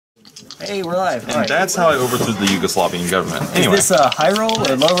Hey, we're live. And that's how I overthrew the Yugoslavian government. Anyway. Is this a high roll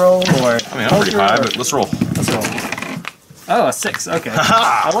or low roll or? I mean, I'm pretty high, but let's roll. Let's roll. Oh, a 6. Okay.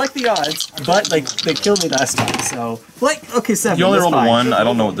 I like the odds, but they killed me last time. So okay, 7. You only rolled fine. a 1. I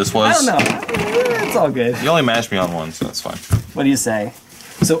don't know what this was. I don't know. It's all good. You only matched me on 1, so that's fine. What do you say?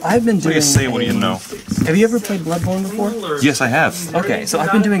 So I've been doing. What do you say? What do you know? Have you ever played Bloodborne before? Yes, I have. Okay, so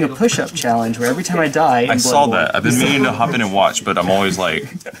I've been doing a push-up challenge where every time I die. I saw that. I've been meaning to hop in and watch, but I'm always like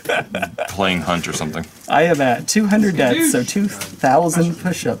playing Hunt or something. I am at 200 deaths, so 2,000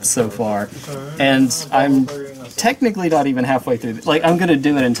 push-ups so far, and I'm technically not even halfway through. Like, I'm gonna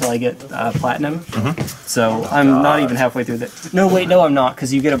do it until I get platinum. So I'm not even halfway through that. No, wait, no, I'm not,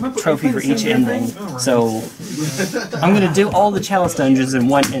 because you get a trophy for each ending. So I'm gonna do all the Chalice dungeons in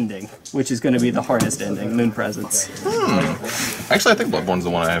one ending, which is gonna be the hardest ending, Moon Presence. Actually, I think Bloodborne's the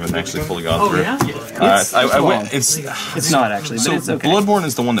one I haven't actually fully gone through. It's not actually, but it's okay. Bloodborne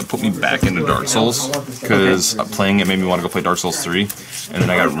is the one that put me back into Dark Souls, because playing it made me want to go play Dark Souls 3, and then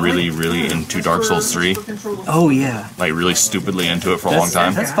I got really, really into Dark Souls 3. Oh yeah. Like really stupidly into it for a long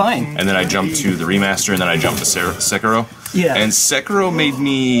time. That's fine. And then I jumped to the remaster, and then I jumped to Sekiro. Yeah. And Sekiro made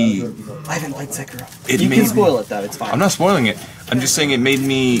me... I haven't played Sekiro. You can spoil it though, it's fine. I'm not spoiling it. I'm just saying it made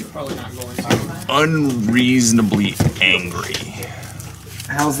me unreasonably angry.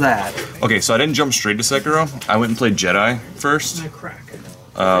 How's that? Okay, so I didn't jump straight to Sekiro. I went and played Jedi first.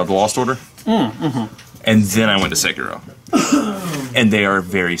 The Lost Order. And then I went to Sekiro. And they are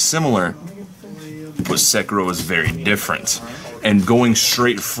very similar, but Sekiro is very different. And going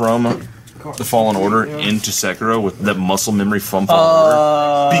straight from the Fallen Order into Sekiro with the muscle memory from Fallen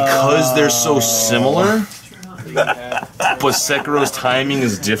Order, because they're so similar, but Sekiro's timing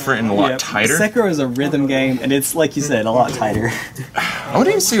is different and a lot tighter. Sekiro is a rhythm game, and it's, like you said, a lot tighter. I wouldn't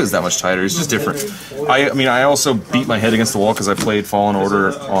even say it was that much tighter, it's just different. I mean, I also beat my head against the wall because I played Fallen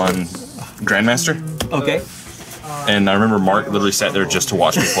Order on Grandmaster. Okay. And I remember Mark literally sat there just to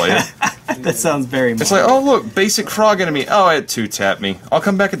watch me play it. That sounds very much. It's like, oh look, basic frog enemy. Oh, it 2-tapped me. I'll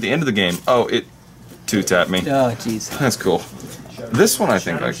come back at the end of the game. Oh, it 2-tapped me. Oh, jeez. That's cool. This one I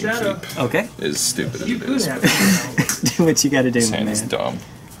think I can keep. Okay. As stupid as it is. Do what you gotta do, This man. hand is dumb.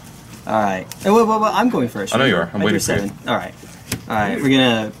 Alright. Well, I'm going first. I know you are. I'm waiting for you. Alright. Alright, we're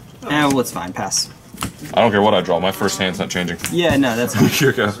gonna... well, it's fine. Pass. I don't care what I draw. My first hand's not changing. Yeah, no, that's fine. Here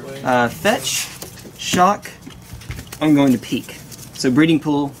you go. Fetch. Shock. I'm going to peek. So breeding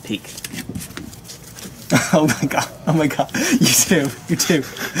pool, peek. Oh my god. Oh my god. You too. You too.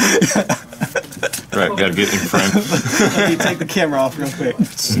 Right, gotta get in frame. Let me take the camera off real quick.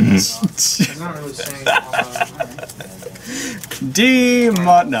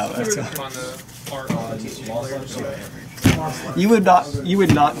 No, that's You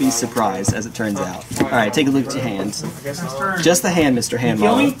would not be surprised, as it turns out. Alright, take a look at your hands. Just the hand, Mr.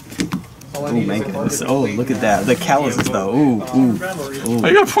 Handball. Oh my goodness. Oh, look at that. The calluses, though. Ooh. Oh,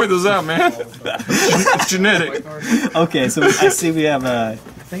 you gotta point this out, man. It's genetic. Okay, so I see we have a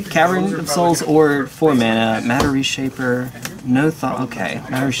Cavern of Souls or 4 mana, Matter Reshaper, no thought. Okay,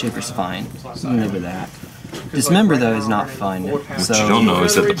 Matter Reshaper's fine. I'm live with that. Dismember, though, is not fun. What you don't know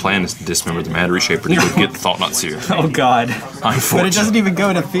is that the plan is to dismember the Matter Reshaper to get the Thought Not Seer. Oh god. But it doesn't even go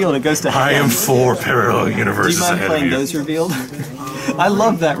in a field, it goes to I am 4 parallel universes ahead of you. Do you mind playing those revealed? I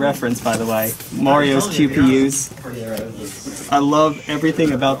love that reference, by the way. Mario's QPUs. I love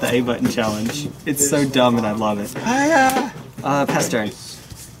everything about the A button challenge. It's so dumb and I love it. Pass turn.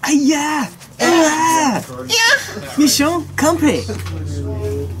 Yeah! Mission complete!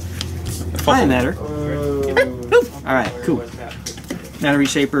 Fine, Matter. Alright, cool. Matter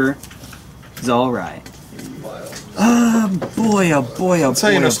Reshaper is alright. Boy, oh boy, oh boy. That's how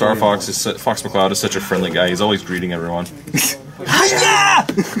you know Star Fox McCloud is such a friendly guy. He's always greeting everyone. Yeah!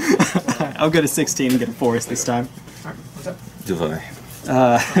 I'll go to 16 and get a forest this time. Divine.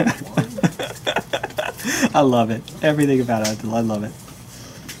 I love it. Everything about it, I love it.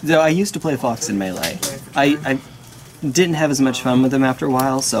 So I used to play Fox in Melee. I didn't have as much fun with him after a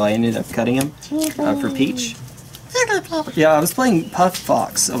while, so I ended up cutting him for Peach. Yeah, I was playing Puff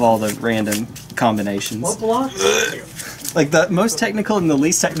Fox of all the random combinations. Like the most technical and the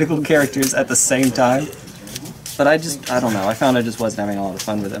least technical characters at the same time. But I don't know, I found I just wasn't having a lot of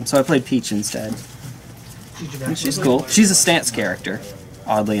fun with him, so I played Peach instead. And she's cool. She's a stance character,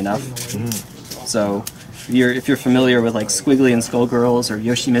 oddly enough. So if you're familiar with like Squiggly and Skullgirls or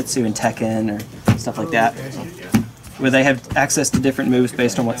Yoshimitsu and Tekken or stuff like that, where they have access to different moves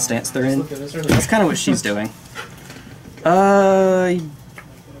based on what stance they're in, that's kind of what she's doing.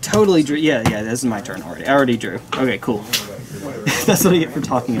 totally drew. Yeah, this is my turn already. I already drew. Okay, cool. That's what I get for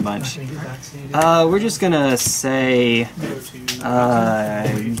talking a bunch. We're just gonna say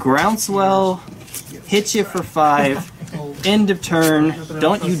Groundswell, hit you for 5. End of turn.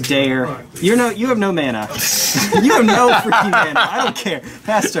 Don't you dare. You have no mana. You have no freaking mana. I don't care.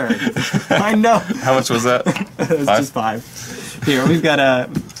 Pass turn. I know. How much was that? It was just 5. Here, we've got a...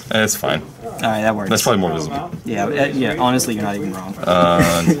 It's fine. Alright, that works. That's probably more visible. Yeah, honestly, you're not even wrong.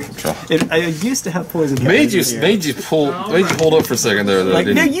 Control. I used to have poison. Made you hold up for a second there, though. Like,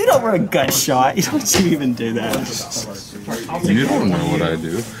 no, you don't wear a gut shot. You don't even do that. You don't know what I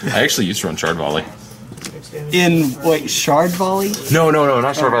do. I actually used to run Shard Volley. Wait, Shard Volley? No,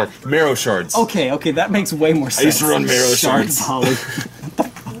 not Shard Volley. Marrow Shards. Okay, that makes way more sense. I used to run Marrow Shard Shards. Volley.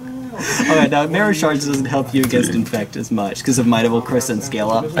 Alright, now Marrow Shards doesn't help you against Infect as much because of Might of Old Krosa and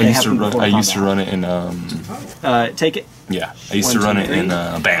Scale Up. I used to run it in take it? Yeah. I used to run it in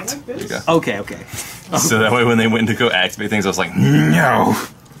Bant. There you go. Okay. So that way when they went to go activate things I was like, no.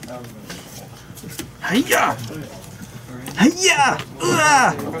 Hiya! Hiya!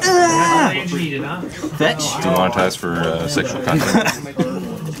 Fetch. Demonetized for sexual content.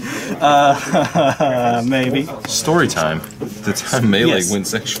 Maybe. Story time. The time Melee went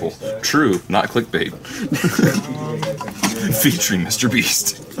sexual. True, not clickbait. Featuring Mr.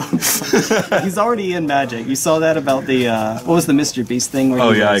 Beast. He's already in Magic. You saw that about the, what was the Mr. Beast thing? Where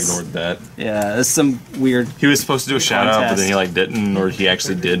I ignored that. Yeah, it's some weird... He was supposed to do a shout-out, but then he, didn't, or he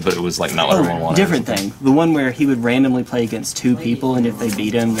actually did, but it was, not what everyone wanted. Different thing. The one where he would randomly play against 2 people, and if they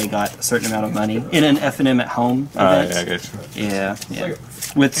beat him, they got a certain amount of money. In an F&M at home event. Yeah, I get you. Yeah.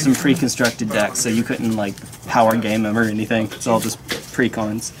 With some pre-constructed decks, so you couldn't, power game them or anything. It's all just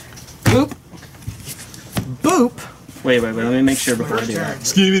pre-cons. Boop! Boop! Wait, let me make sure before I do that.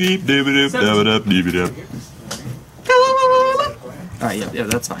 Alright, yeah,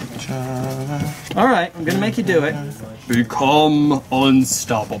 that's fine. Alright, I'm gonna make you do it. Become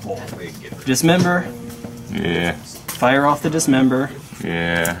unstoppable. Dismember. Yeah. Fire off the dismember.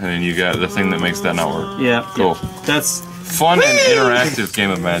 Yeah, and then you got the thing that makes that not work. Yeah. Cool. That's... Fun and interactive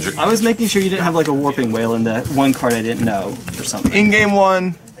game of Magic. I was making sure you didn't have, a Warping Whale in that one card I didn't know, or something. In game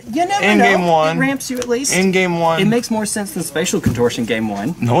 1. You never in know. game 1. It ramps you at least. In game 1. It makes more sense than Spatial Contortion game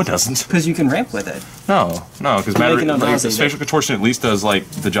 1. No, it doesn't. Because you can ramp with it. No, because Spatial Contortion at least does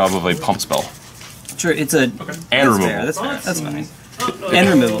the job of a pump spell. Sure, it's a and removal. Fair. That's fine. And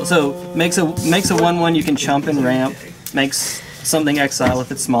removal. So makes a 1/1 you can chump and ramp. Makes something exile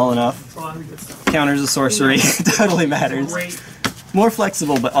if it's small enough. Counters a sorcery. Totally matters. More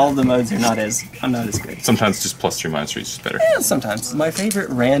flexible, but all of the modes are not as good. Sometimes just +3 -3 is better. Yeah, sometimes. My favorite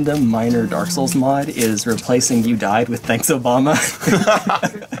random minor Dark Souls mod is replacing You Died with Thanks Obama.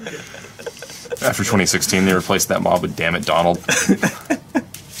 After 2016, they replaced that mob with Damn It Donald.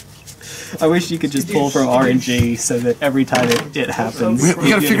 I wish you could just pull from RNG so that every time it happens... We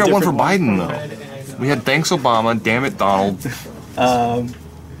gotta figure out one for Biden, though. We had Thanks Obama, Damn It Donald.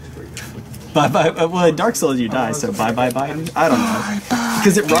 Well, in Dark Souls you die, so bye Biden? I don't know.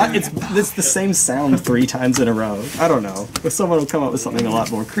 Because it's the same sound 3 times in a row. I don't know. But someone will come up with something a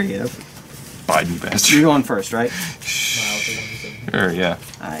lot more creative. Biden bastard. You're going first, right? Sure, yeah.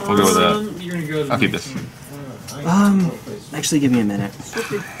 Right. We'll go with that. I'll keep this. Actually give me a minute.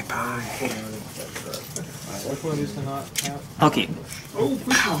 I'll keep.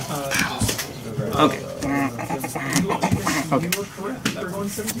 Okay.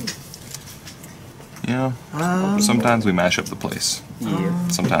 Yeah. Sometimes we mash up the place. Yeah.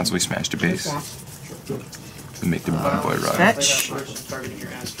 Sometimes we smash the base. And make the bad boy ride. Fetch.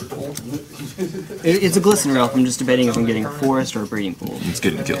 It's a Glistener Elf. I'm just debating if I'm getting a forest or a breeding pool. It's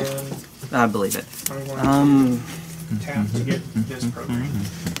getting killed. I believe it.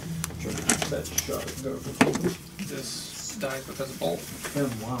 This dies because of bolt.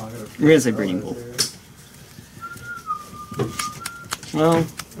 We're gonna say breeding pool. Well,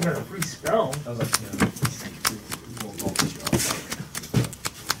 I got a free spell.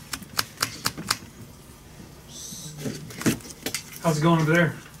 How's it going over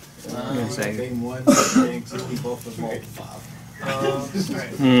there? I'm gonna say. Game 1, both of them 5.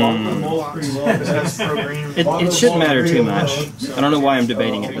 It shouldn't matter too much. I don't know why I'm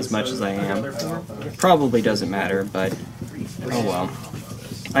debating it as much as I am. Probably doesn't matter, but oh well.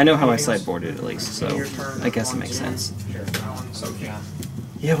 I know how I sideboarded at least, so I guess it makes sense.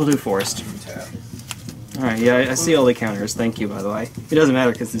 Yeah, we'll do forest. Alright, yeah, I see all the counters. Thank you, by the way. It doesn't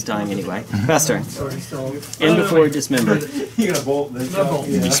matter because he's dying anyway. Fast turn. End before dismember. You got a bolt.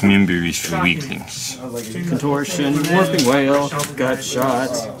 Dismember is for weaklings. Contortion, Warping Whale, got shot.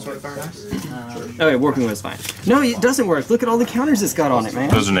 Okay, Warping Whale's fine. No, it doesn't work. Look at all the counters it's got on it, man.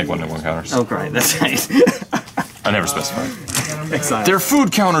 Those are -1 counters. Oh, great. That's right. I never specified. Excellent. They're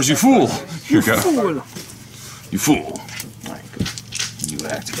food counters, you fool! Here you go. Fool. You fool. You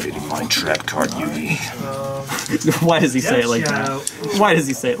activated my trap card, Yugi. Why does he say it like that? Why does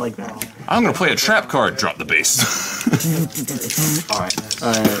he say it like that? I'm gonna play a trap card. Drop the base. Alright.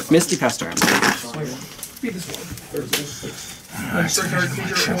 Misty pass turn.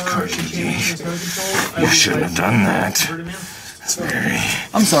 You shouldn't have done that. It's very...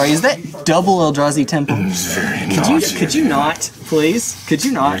 I'm sorry, is that double Eldrazi Temple? It's very naughty. Could you not, please? Could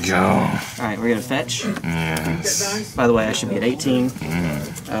you not? There you go. Alright, we're gonna fetch. Yes. By the way, I should be at 18.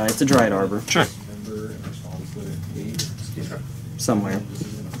 It's a Dryad Arbor. Sure. Somewhere.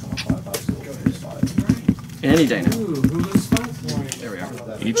 Any day now. There we are.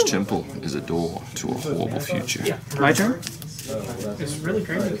 Each temple is a door to a horrible future. My turn? It's really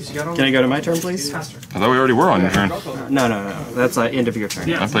crazy because you got all Can I go to my turn, please? I thought we already were on your turn. No. That's end of your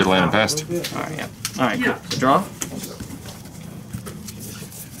turn. I played land and passed. Alright, yeah. Alright, cool. Draw.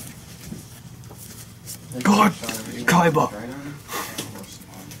 God! Kaiba!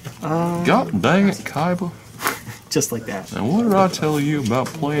 God dang it, Kaiba. Just like that. Now what did I tell you about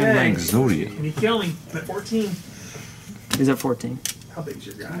playing Exodia? And you kill me at 14. He's at 14. How big is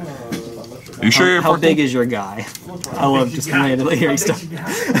your guy? Are you sure you're How 14? big is your guy? I love just randomly hearing stuff.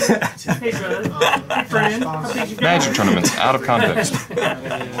 Hey, brother. Hey, friend. How big is your guy? Magic tournaments, out of context.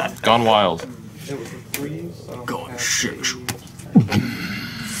 Gone wild. Going sexual.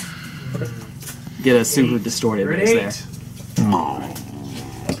 Get a super distorted You're at base 8. there.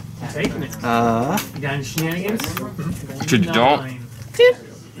 Taking it. Uh, You got any shenanigans? Kid, you don't. 9.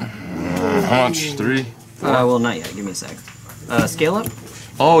 How much? 3? well, not yet. Give me a sec. Scale up.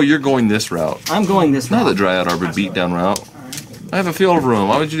 Oh, you're going this route. I'm going this Not the route. Dryad Arbor beatdown route. I have a field room.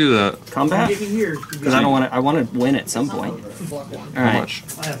 Why would you do that? Combat? Get me here. Because I don't want to. I want to win at some point. All How right. much?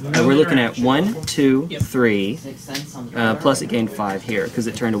 I have no We're looking at interaction. 1, 2, 3. Plus it gained 5 here because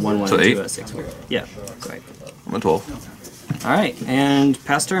it turned a 1, 1, So and 8? 2, 6. Yeah. Right. I'm at 12. All right, and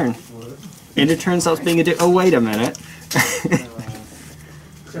pass turn. And it turns out being a dick. Oh, wait a minute.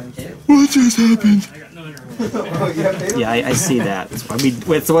 What just happened? I got no interaction. Yeah, I see that.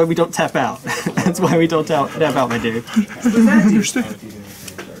 That's why we don't tap out. That's why we don't tap out, my dude. I don't understand.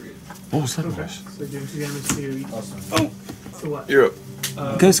 Oh, it's like this. So do 2 damage to each. So what? You're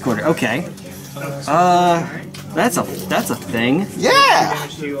up. Ghost Quarter. Okay. That's a thing. Yeah!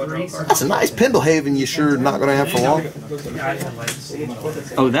 Damage to 3. That's a nice Pendelhaven you're sure not going to have for long. Yeah, I didn't like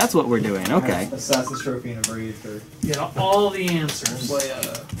this. Oh, that's what we're doing. Okay. Assassin's Trophy and a Breed for... Get all the answers. Play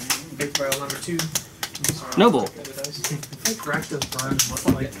big barrel number 2. Noble. Crack those burns.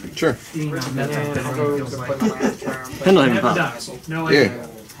 Like Sure. being on that I'll go to play the land term. I Pendelhaven haven't pop. died. No Yeah. idea.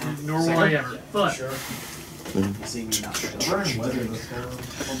 Nor will I ever. But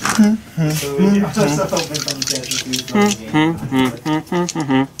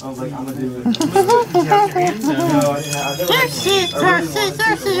I was like, I'm going to do it. you have your hands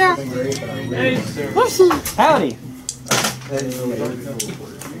up. Howdy.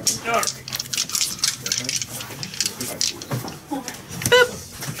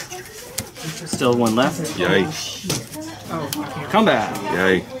 Still one left. Yay. Combat.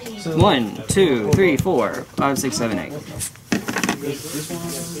 Yay. 1, 2, 3, 4, 5, 6, 7, 8.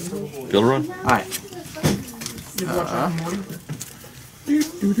 Field run? Alright.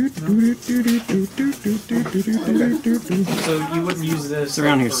 So you wouldn't use this. It's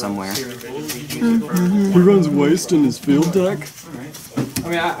around here somewhere. He runs waste in his field deck. I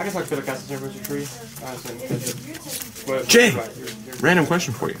mean, I guess I could have cast a Temperature Tree. Jay! Random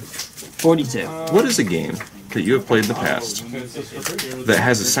question for you. 42. What is a game that you have played in the past that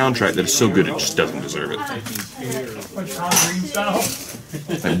has a soundtrack that is so good it just doesn't deserve it?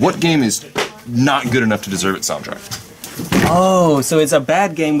 Like, what game is not good enough to deserve its soundtrack? Oh, so it's a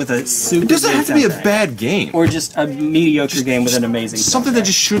bad game with a super It doesn't good have to be a soundtrack. bad game. Or just a mediocre game with an amazing Something that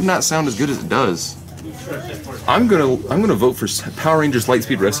just should not sound as good as it does. I'm gonna vote for Power Rangers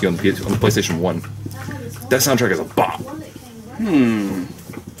Lightspeed Rescue on the PlayStation 1. That soundtrack is a bop.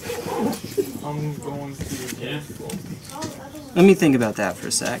 I'm going to. Let me think about that for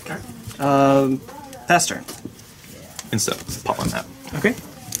a sec. Pass turn. Instead, pop on that. Okay.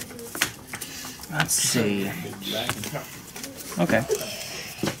 Let's see. Okay.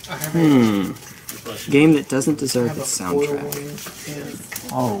 Game that doesn't deserve its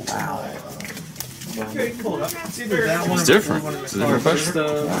soundtrack. Oh, wow. It's different. It's a different question.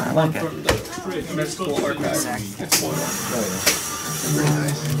 I like it.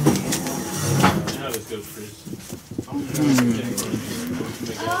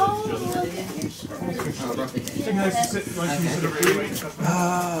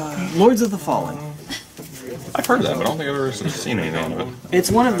 Lords of the Fallen. I've heard of that, but I don't think I've ever seen anything of it.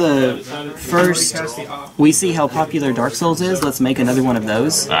 It's one of the first. We see how popular Dark Souls is. Let's make another one of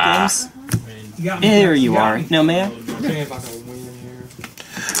those games. There you are. Now, may I?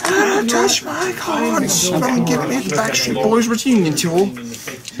 Touch my cards. Don't give me the Backstreet Boys reunion tool.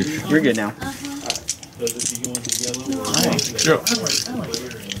 You're good now.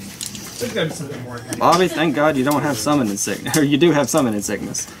 Bobby, thank God you don't have summoning sickness. Or you do have summoning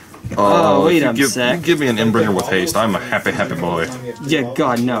sickness. Oh, wait a sec. Give me an Endbringer with haste. I'm a happy, happy boy. Yeah,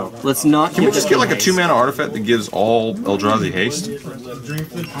 God, no. Let's not. Can we just get like a 2-mana artifact that gives all Eldrazi haste?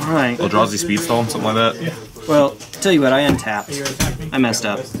 Alright. Eldrazi speedstone, something like that? Well, tell you what, I untapped. I messed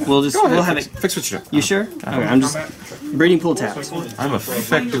up. We'll have it. Fix what you do. You sure? Okay, I'm just. Breeding pool tapped. I'm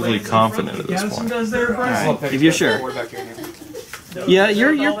effectively confident at this point. Alright, if you're sure. Yeah,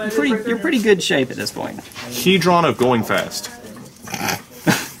 you're pretty good shape at this point. Hedron of going fast.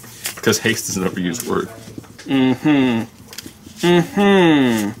 Because haste is an overused word.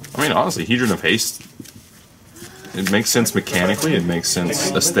 I mean, honestly, Hedron of haste. It makes sense mechanically. It makes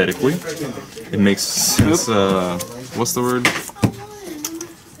sense aesthetically. It makes sense. What's the word?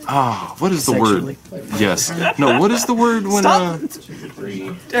 What is the Sexually. word? Yes. No. What is the word when? Stop!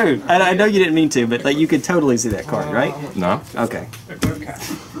 Dude, I know you didn't mean to, but like you could totally see that card, right? No. Okay.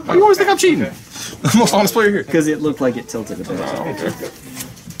 Why do you always think I'm cheating? I'm the most honest player here. Because it looked like it tilted a bit.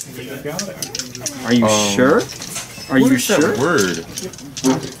 Are you sure? Are you sure? That word.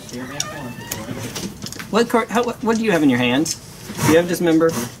 What card? What do you have in your hands? Do you have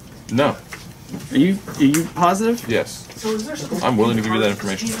Dismember? No. Are you positive? Yes. I'm willing to give you that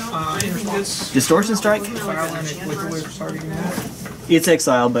information. Distortion Strike? It's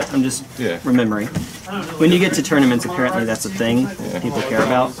exile, but I'm just remembering. When you get to tournaments, apparently that's a thing people care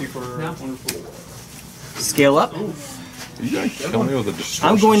about. Scale up. You gonna kill me with a distortion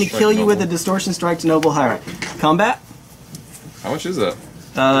I'm going to strike, kill you with a Noble? Distortion Strike to Noble Hierarch. Combat? How much is that?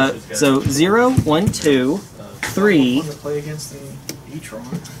 So 0, 1, 2, 3, Play against the e-tron.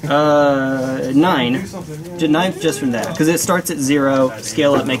 9. 9 just from that. Because it starts at 0,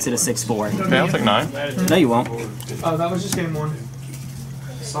 scale up makes it a 6/4. Okay, I'll take 9. No, you won't. Oh, that was just game 1.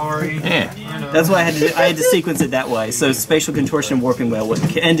 Sorry. Yeah. That's why I had to sequence it that way. So Spatial Contortion and Warping Wail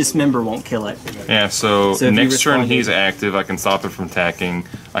wouldn't and Dismember won't kill it. Yeah, so So if you next turn responded- he's active, I can stop it from attacking.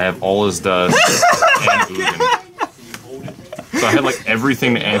 I have all his dust and Ugin. So I had like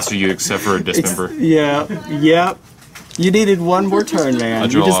everything to answer you except for a Dismember. Yeah, yep. You needed one more turn, man. I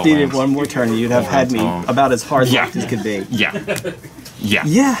You drew a just lot of needed lands. one more turn. You'd have had me about as hard locked as could be. Yeah. Yeah.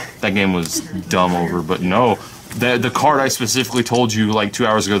 Yeah. That game was dumb over, but no. The card I specifically told you like 2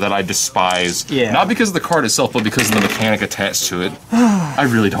 hours ago that I despise. Yeah. Not because of the card itself, but because of the mechanic attached to it. I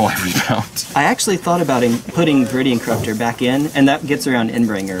really don't like Rebound. I actually thought about putting Viridian Corruptor back in, and that gets around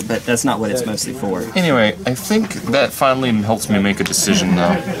Endbringer, but that's not what it's mostly for. Anyway, I think that finally helps me make a decision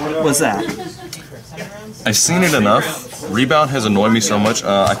though. What's that? I've seen it enough. Rebound has annoyed me so much.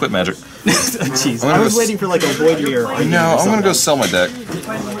 I quit Magic. Jeez, I'm I gonna was go waiting for like a Void Mirror. No, I'm gonna go sell my deck.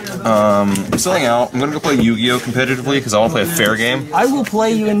 I'm selling out. I'm gonna go play Yu-Gi-Oh! Competitively because I want to play a fair game. I will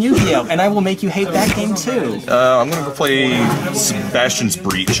play you in Yu-Gi-Oh! And I will make you hate that game too. I'm gonna go play Bastion's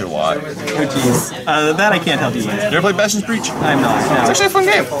Breach a lot. You Oh jeez. That I can't help you with. ever played Bastion's Breach? I'm not. It's No. actually a fun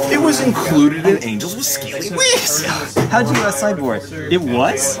game. It was included in Angels with Scaly Wings. How'd you sideboard? It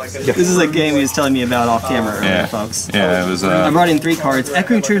was? This is a game he was telling me about off camera earlier, folks. Yeah, it was. I brought in 3 cards.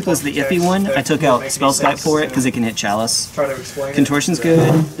 Echoing Truth was the iffy one. I took out Spellskite for it because it can hit Chalice. Contortion's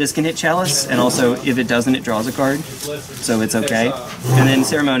good. This can hit Chalice, and also if it doesn't, it draws a card, so it's okay. And then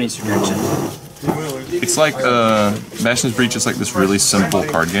Ceremony's Rejection. It's like Bastion's Breach is like this really simple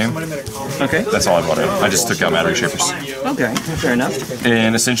card game. Okay. That's all I bought in. I just took out Matter Shapers. Okay. Fair enough.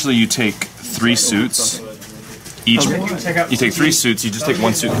 And essentially, you take 3 suits. Each you take 3 suits. You just take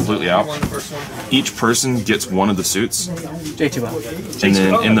 1 suit completely out. Each person gets 1 of the suits, J2L. and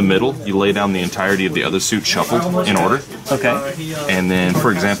then in the middle, you lay down the entirety of the other suit shuffled in order. Okay. And then,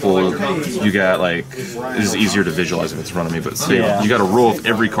 for example, you got like this is easier to visualize if it's in front of me, but say Yeah. you got a row of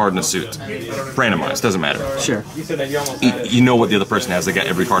every card in a suit, randomized, doesn't matter. Sure. You know what the other person has. They got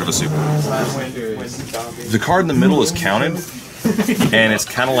every card of a suit. The card in the middle is counted, and it's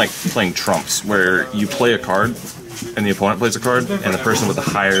kind of like playing trumps, where you play a card, and the opponent plays a card, and the person with the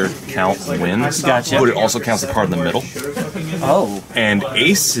higher count wins. Gotcha. But it also counts the card in the middle. Oh. And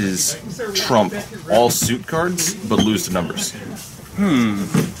aces trump all suit cards, but lose to numbers.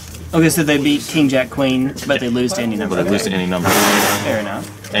 Okay, so they beat King, Jack, Queen, but they lose to any number. But they lose to any number. Fair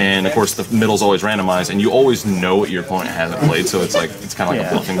enough. And of course, the middle's always randomized, and you always know what your opponent hasn't played, so it's kind of like Yeah.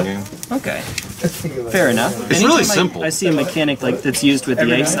 a bluffing game. Okay. Fair enough. It's Anytime really simple. I see a mechanic like that's used with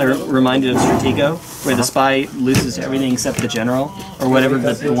the ace. I'm reminded of Stratego, where the spy loses to everything except the general, or whatever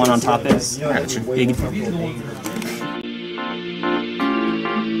the one on top is. Gotcha. Big